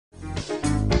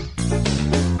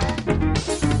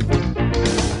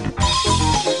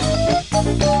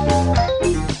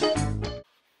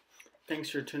Thanks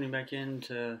for tuning back in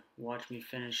to watch me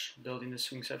finish building the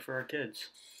swing set for our kids.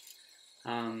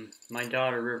 My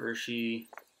daughter River,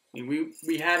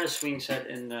 we had a swing set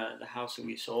in the house that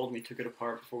we sold. We took it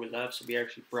apart before we left, so we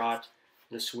actually brought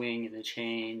the swing and the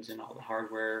chains and all the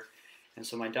hardware. And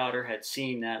so my daughter had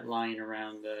seen that lying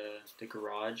around the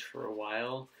garage for a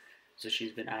while, so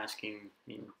she's been asking,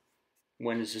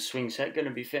 when is the swing set going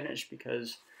to be finished?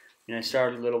 Because I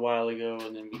started a little while ago,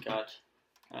 and then we got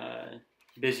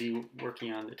busy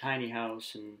working on the tiny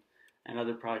house and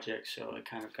other projects, so it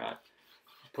kind of got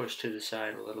pushed to the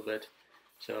side a little bit.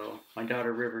 So my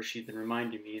daughter River, she's been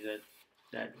reminding me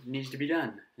that it needs to be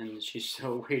done, and she's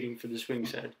still waiting for the swing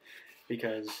set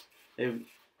because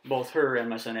both her and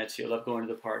my son Ezio love going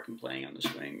to the park and playing on the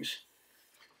swings.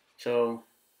 So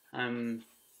I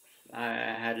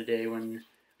had a day when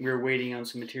we were waiting on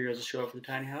some materials to show up for the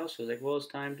tiny house. So I was like, well, it's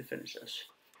time to finish this.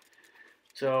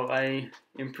 So I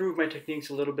improved my techniques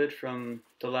a little bit from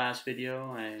the last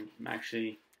video. I'm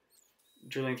actually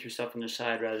drilling through stuff on the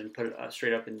side rather than put it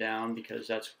straight up and down, because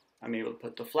I'm able to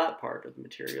put the flat part of the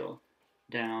material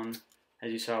down.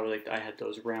 As you saw, I had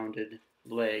those rounded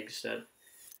legs that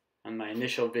on my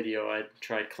initial video I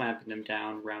tried clamping them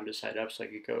down rounded side up so I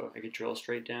could drill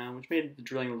straight down, which made the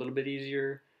drilling a little bit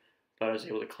easier, but I was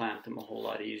able to clamp them a whole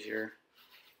lot easier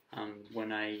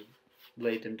when I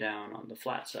laid them down on the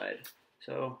flat side.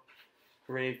 So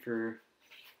hooray for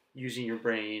using your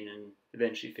brain and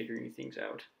eventually figuring things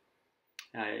out.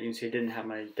 You can see I didn't have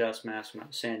my dust mask when I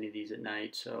was sanding these at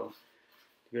night, so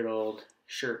the good old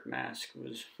shirt mask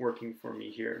was working for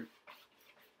me here.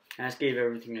 I just gave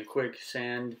everything a quick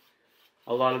sand.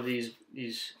 A lot of these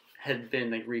had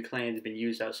been reclaimed, had been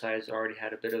used outside, so I already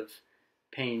had a bit of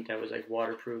paint that was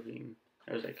waterproofing.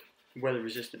 That was weather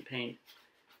resistant paint.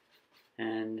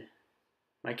 And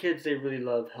my kids, they really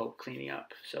love help cleaning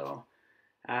up. So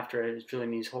after I was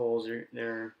drilling these holes,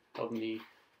 they're helping me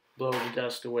blow the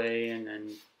dust away, and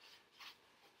then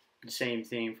the same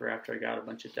thing for after I got a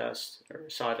bunch of dust or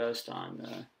sawdust on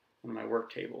one of my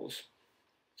work tables.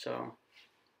 So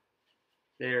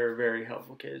they're very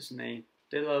helpful kids, and they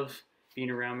love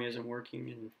being around me as I'm working.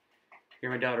 And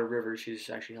here my daughter River, she's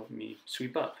actually helping me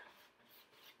sweep up.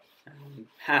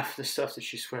 Half the stuff that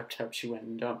she swept up, she went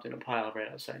and dumped in a pile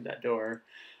right outside that door.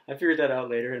 I figured that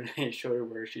out later, and I showed her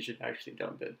where she should actually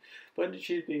dump it. But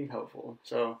she's being helpful,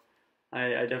 so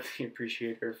I definitely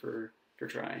appreciate her for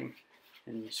trying.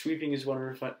 And sweeping is one of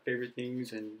her favorite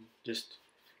things, and just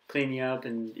cleaning up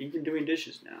and even doing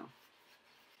dishes now.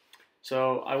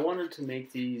 So I wanted to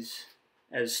make these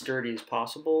as sturdy as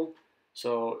possible.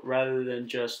 So rather than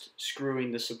just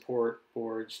screwing the support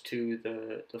boards to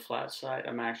the flat side,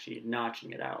 I'm actually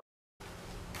notching it out.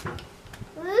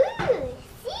 Ooh,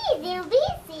 see, they're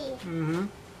busy. Mm-hmm.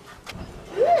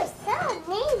 Ooh, so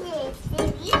amazing.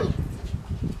 They're busy.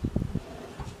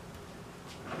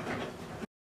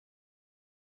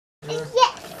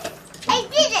 Yes, I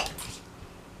did it.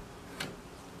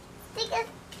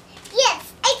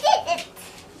 Yes, I did it.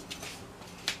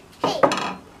 Hey.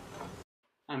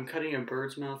 I'm cutting a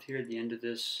bird's mouth here at the end of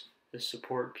this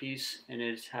support piece, and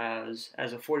it has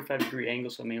a 45-degree angle,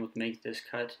 so I'm able to make this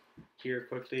cut here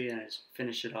quickly, and I just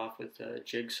finish it off with a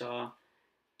jigsaw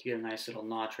to get a nice little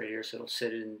notch right here, so it'll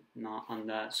sit on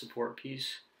that support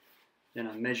piece. Then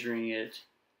I'm measuring it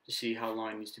to see how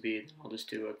long it needs to be. Then I'll just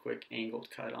do a quick angled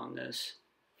cut on this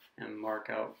and mark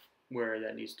out where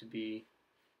that needs to be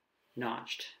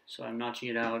notched. So I'm notching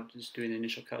it out, just doing the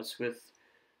initial cuts with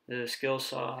the skill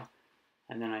saw,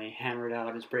 and then I hammer it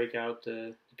out, break out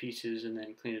the pieces, and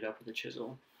then clean it up with a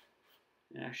chisel.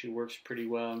 It actually works pretty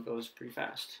well and goes pretty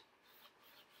fast.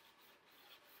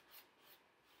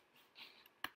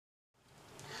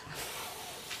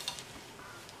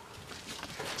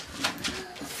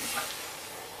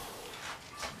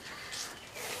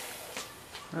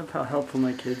 I love how helpful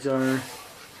my kids are.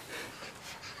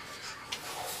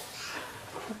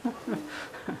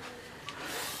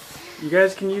 You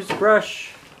guys can use the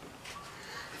brush.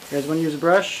 You guys want to use a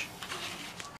brush?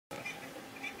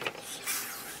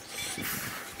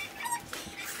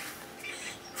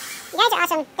 You guys are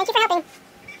awesome. Thank you for helping.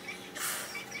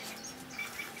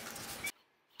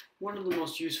 One of the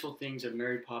most useful things that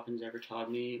Mary Poppins ever taught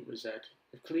me was that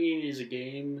if cleaning is a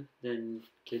game, then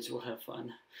kids will have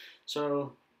fun.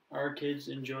 So our kids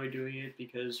enjoy doing it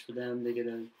because for them they get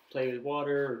to play with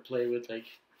water or play with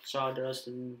sawdust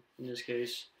in this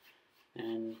case,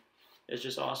 and it's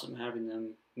just awesome having them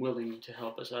willing to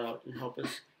help us out and help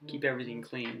us keep everything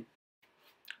clean.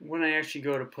 When I actually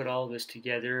go to put all this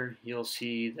together, you'll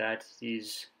see that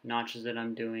these notches that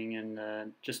I'm doing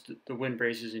and just the wind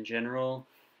braces in general,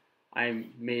 I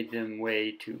made them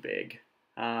way too big.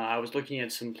 I was looking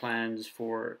at some plans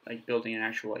for like building an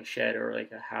actual like shed or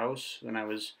like a house when I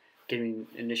was getting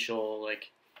initial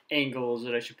like angles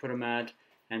that I should put them at.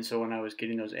 And so when I was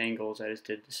getting those angles, I just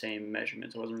did the same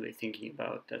measurements. I wasn't really thinking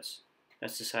about that's the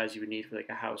size you would need for like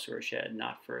a house or a shed,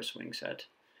 not for a swing set.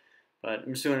 But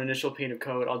I'm just doing an initial paint of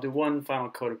coat. I'll do one final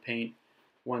coat of paint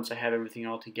once I have everything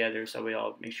all together, so that way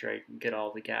I'll make sure I get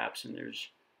all the gaps and there's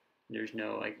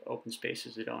no like open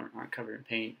spaces that aren't covered in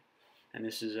paint. And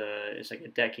this is it's like a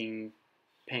decking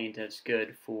paint that's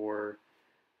good for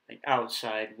like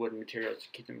outside wooden materials to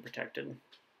keep them protected.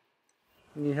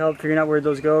 Need help figuring out where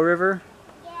those go, River?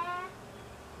 Yeah.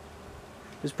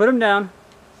 Just put them down.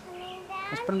 Coming Let's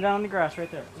down. put them down on the grass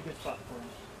right there. It's a good spot for them.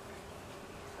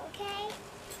 Okay.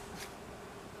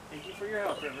 Thank you for your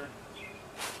help, River.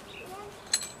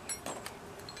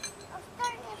 I'll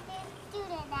start with this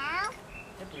student now.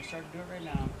 Yep, we're starting to do it right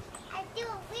now. I do it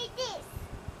with this.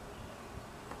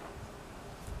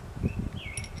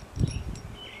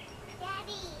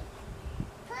 Daddy,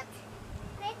 put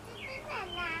this in the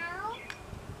now.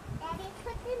 Daddy,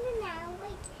 put in the now.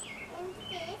 Wait, and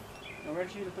this. Now, we're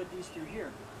actually going to put these through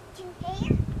here. To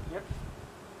here. Yep.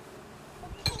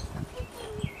 Okay, put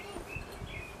in this.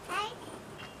 Right?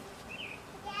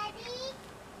 Daddy,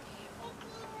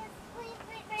 making a sweet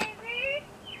river.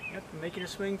 Yep, making a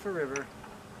swing for River.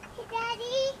 Hey,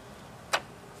 Daddy.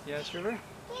 Yes, River?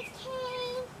 This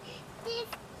came, this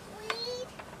weed,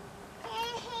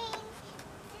 and this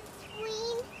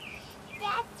swing,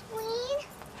 that swing.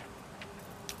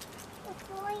 It's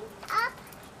going up.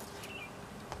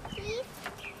 Please,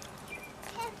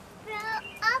 just throw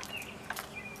up.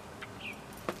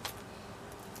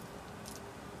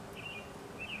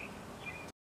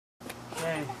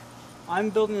 Okay. I'm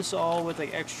building this all with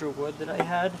like extra wood that I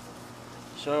had.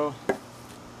 So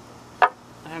I'm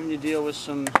having to deal with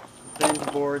some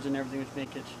bent boards and everything which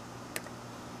make it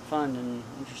fun and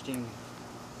interesting.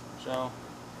 So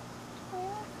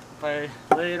if I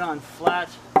lay it on flat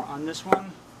on this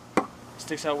one, it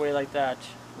sticks out way like that,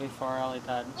 way far out like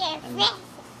that. And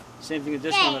same thing with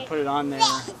this one, I put it on there,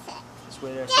 this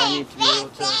way there. So I need to be able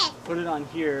to put it on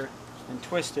here and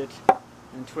twist it,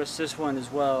 and twist this one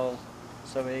as well,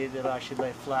 so it'll actually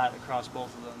lay flat across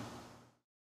both of them.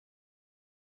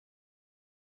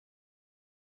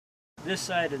 This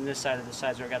side and this side are the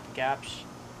sides where I got the gaps.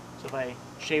 So if I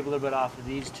shave a little bit off of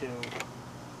these two,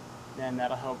 then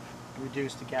that'll help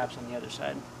reduce the gaps on the other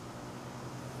side.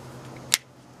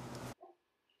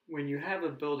 When you have a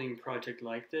building project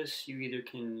like this, you either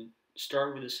can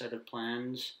start with a set of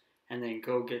plans and then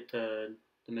go get the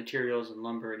materials and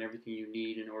lumber and everything you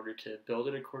need in order to build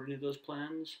it according to those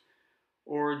plans.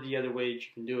 Or the other way that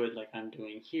you can do it, like I'm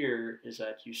doing here, is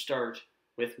that you start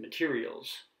with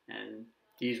materials, and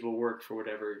these will work for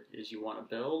whatever it is you want to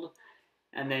build,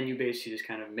 and then you basically just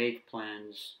kind of make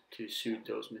plans to suit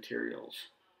those materials.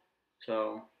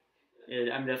 So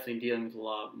I'm definitely dealing with a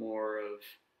lot more of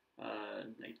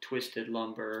like twisted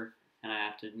lumber, and I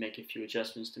have to make a few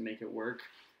adjustments to make it work.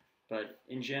 But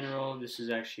in general, this is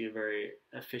actually a very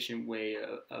efficient way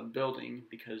of building,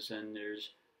 because then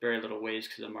there's very little waste,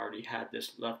 because I'm already had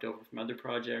this left over from other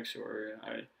projects, or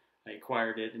I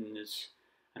acquired it and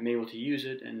I'm able to use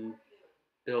it and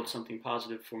build something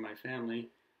positive for my family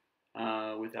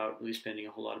without really spending a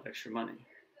whole lot of extra money.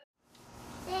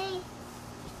 Say,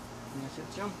 And that's it,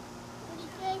 Joe. what did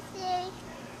they say?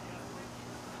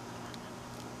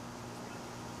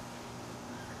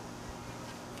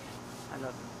 I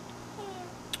love it.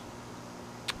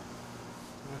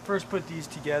 When I first put these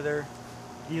together,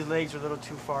 these legs are a little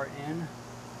too far in.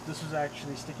 This was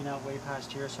actually sticking out way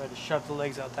past here, so I had to shove the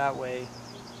legs out that way,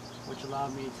 which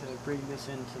allowed me to bring this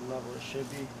into the level it should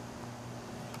be.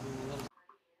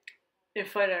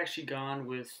 If I'd actually gone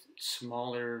with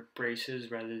smaller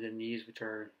braces rather than these, which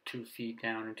are 2 feet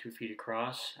down and 2 feet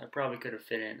across, I probably could have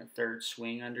fit in a third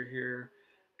swing under here.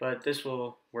 But this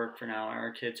will work for now.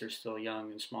 Our kids are still young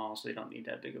and small, so they don't need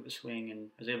that big of a swing. And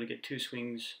I was able to get 2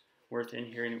 swings worth in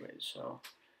here anyways, so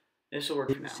this will work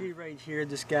for now. You can see right here,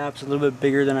 this gap's a little bit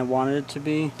bigger than I wanted it to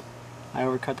be. I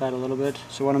overcut that a little bit.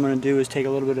 So what I'm going to do is take a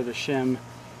little bit of a shim.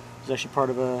 It's actually part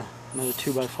of another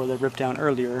 2x4 that I ripped down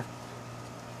earlier.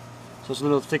 So it's a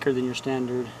little thicker than your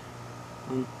standard.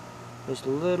 And just a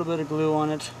little bit of glue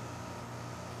on it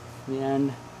in the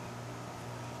end.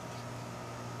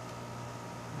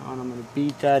 And I'm going to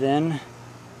beat that in.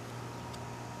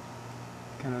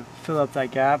 Kind of fill up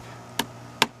that gap.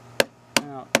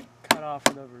 And I'll cut off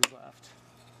whatever is left.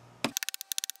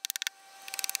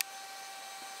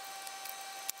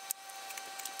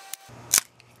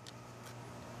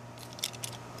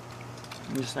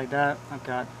 And just like that, I've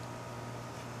got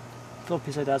little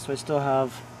piece like that, so I still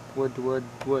have wood to wood,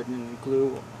 wood, and glue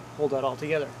will hold that all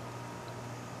together.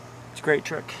 It's a great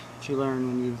trick that you learn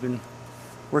when you've been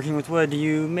working with wood.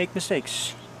 You make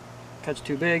mistakes. Cut's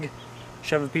too big,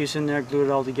 shove a piece in there, glue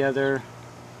it all together,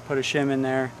 put a shim in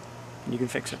there, and you can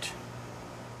fix it.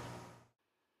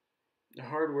 The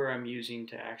hardware I'm using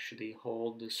to actually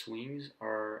hold the swings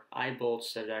are eye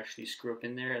bolts that actually screw up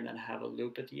in there and then have a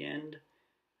loop at the end,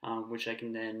 which I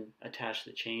can then attach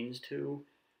the chains to.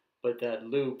 But that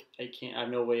loop, I have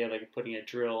no way of like putting a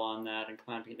drill on that and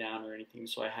clamping it down or anything,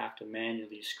 so I have to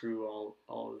manually screw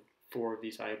all 4 of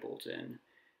these eye bolts in.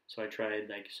 So I tried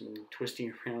like some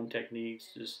twisting around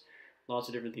techniques, just lots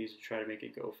of different things to try to make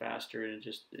it go faster, and it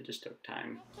just took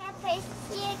time. Can I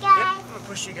push you Yep, guys? I'm gonna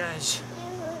push you guys.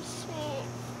 Guys,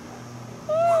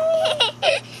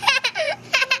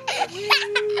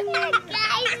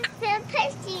 it's so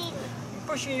pushing. I'm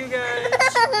pushing you guys.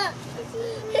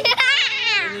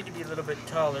 You need to be a little bit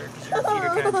taller because your feet are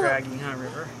kind of dragging, huh,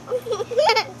 River?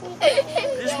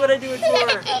 This is what I do it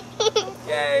for.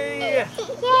 Yay!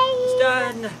 It's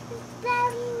done. It's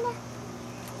done.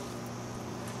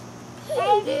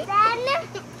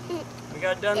 We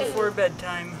got done before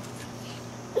bedtime.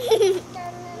 Done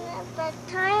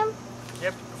bedtime.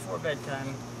 Yep, before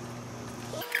bedtime.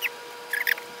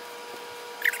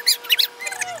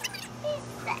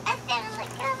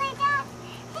 Oh my God.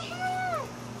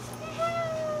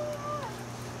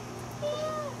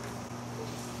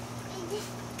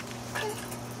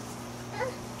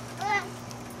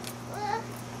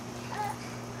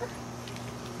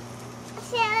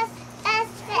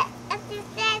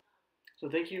 So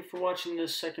thank you for watching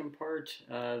this second part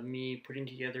of me putting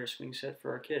together a swing set for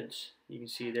our kids. You can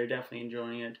see they're definitely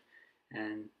enjoying it,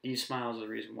 and these smiles are the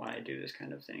reason why I do this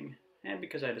kind of thing, and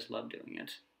because I just love doing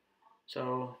it.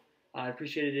 So I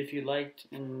appreciate it if you liked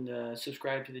and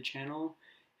subscribe to the channel,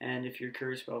 and if you're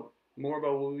curious about more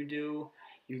about what we do,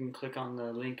 you can click on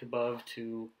the link above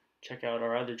to check out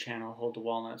our other channel, Hold the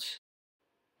Walnuts.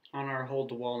 On our Hold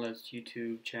the Walnuts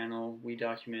YouTube channel, we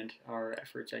document our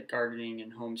efforts at gardening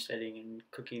and homesteading and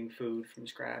cooking food from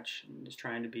scratch and just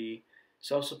trying to be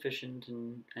self-sufficient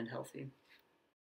and healthy.